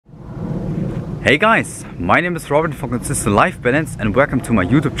Hey guys, my name is Robert for Consistent Life Balance and welcome to my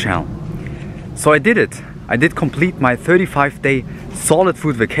YouTube channel. So I did it. I did complete my 35-day solid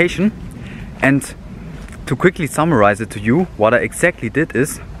food vacation, and to quickly summarize it to you, what I exactly did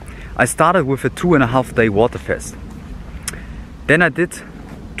is I started with a 2.5-day water fast. Then I did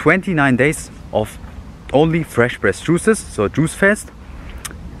 29 days of only fresh pressed juices, so a juice fast.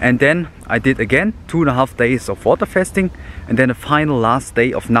 And then I did again 2.5 days of water fasting, and then a final last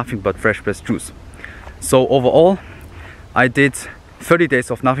day of nothing but fresh pressed juice. So overall I did 30 days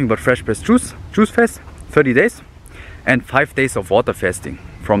of nothing but fresh pressed juice fast, 30 days, and 5 days of water fasting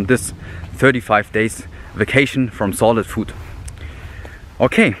from this 35 days vacation from solid food.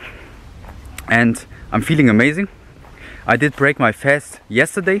 Okay, and I'm feeling amazing. I did break my fast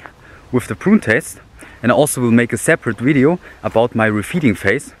yesterday with the prune test, and I also will make a separate video about my refeeding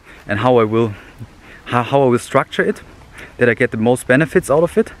phase and how I will structure it, that I get the most benefits out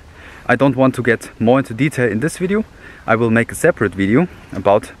of it. I don't want to get more into detail in this video. I will make a separate video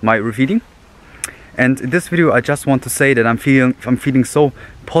about my refeeding. And in this video I just want to say that I'm feeling so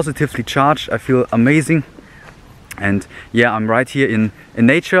positively charged. I feel amazing, and yeah, I'm right here in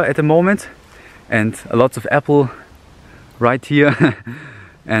nature at the moment, and lots of apple right here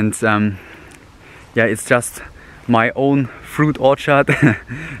and yeah, it's just my own fruit orchard,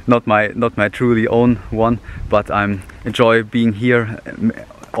 not my truly own one, but I'm enjoy being here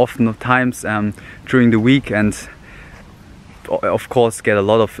often times during the week, and of course get a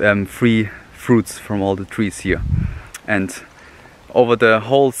lot of free fruits from all the trees here. And over the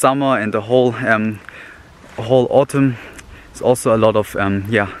whole summer and the whole autumn, it's also a lot of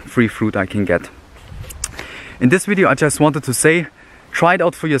yeah, free fruit I can get. In this video I just wanted to say, try it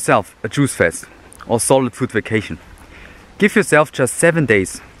out for yourself, a juice fast or solid food vacation. Give yourself just 7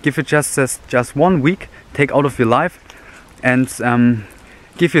 days, give it just 1 week, take out of your life, and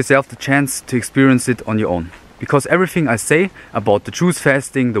give yourself the chance to experience it on your own. Because everything I say about the juice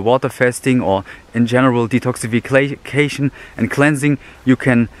fasting, the water fasting, or in general detoxification and cleansing, you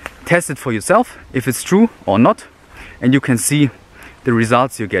can test it for yourself if it's true or not, and you can see the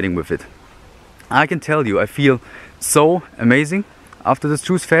results you're getting with it. I can tell you, I feel so amazing after this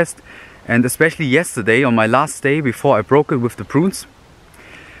juice fast, and especially yesterday on my last day before I broke it with the prunes,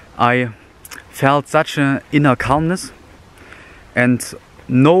 I felt such an inner calmness and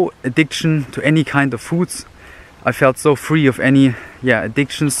no addiction to any kind of foods. I felt so free of any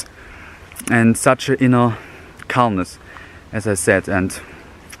addictions, and such an inner calmness, as I said, and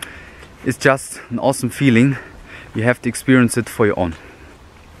it's just an awesome feeling. You have to experience it for your own.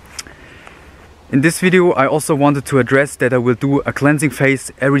 In this video I also wanted to address that I will do a cleansing phase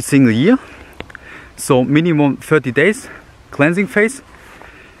every single year. So minimum 30 days cleansing phase.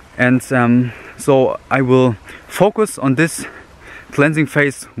 And so I will focus on this cleansing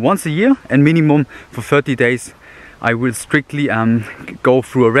phase once a year, and minimum for 30 days I will strictly go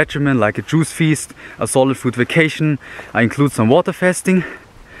through a regimen like a juice feast, a solid food vacation. I include some water fasting.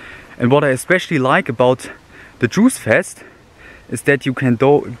 And what I especially like about the juice fast is that you can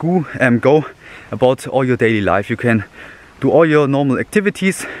go about all your daily life. You can do all your normal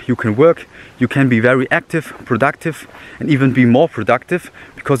activities, you can work, you can be very active, productive, and even be more productive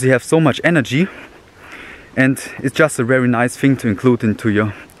because you have so much energy. And it's just a very nice thing to include into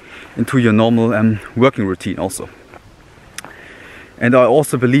your normal working routine also. And I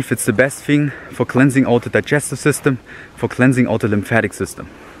also believe it's the best thing for cleansing out the digestive system, for cleansing out the lymphatic system.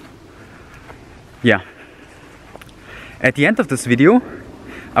 Yeah. At the end of this video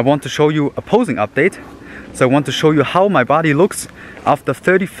I want to show you a posing update. So I want to show you how my body looks after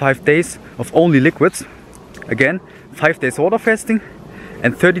 35 days of only liquids. Again, 5 days water fasting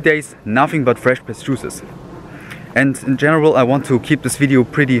and 30 days nothing but fresh pressed juices. And in general I want to keep this video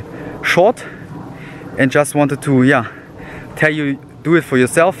pretty short, and just wanted to tell you, do it for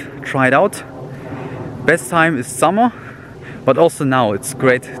yourself, try it out. Best time is summer, but also now it's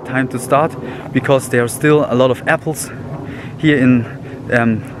great time to start because there are still a lot of apples here in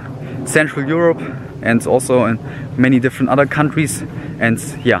Central Europe and also in many different other countries, and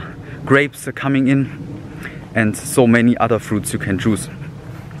yeah, grapes are coming in and so many other fruits you can choose.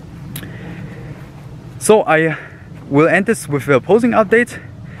 So I will end this with a posing update.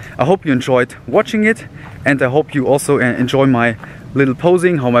 I hope you enjoyed watching it, and I hope you also enjoy my little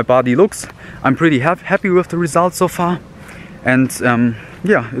posing, how my body looks. I'm pretty happy with the results so far, and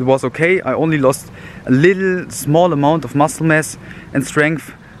yeah, it was okay. I only lost a little small amount of muscle mass and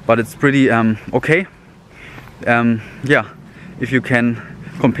strength, but it's pretty okay. Yeah, if you can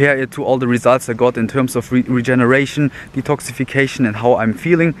compare it to all the results I got in terms of regeneration, detoxification, and how I'm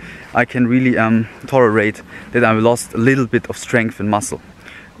feeling, I can really tolerate that I lost a little bit of strength and muscle.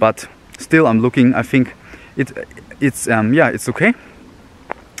 But still I'm looking, I think it's okay.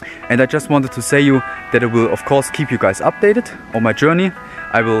 And I just wanted to say you that I will of course keep you guys updated on my journey.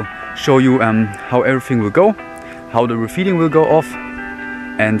 I will show you how everything will go, how the refeeding will go off,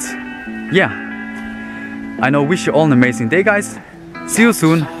 and yeah, I know, wish you all an amazing day, guys. See you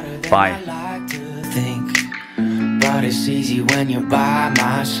soon. Bye. But it's easy when you're by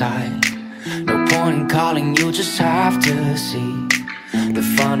my side. No point in calling, you just have to see the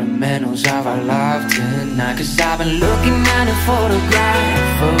fundamentals of our love tonight. Cause I've been looking at a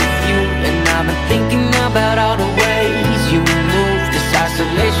photograph of you, and I've been thinking about all the ways you move. This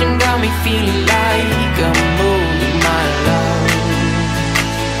isolation got me feeling like I'm moving my love.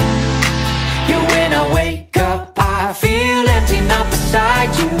 You're when I wake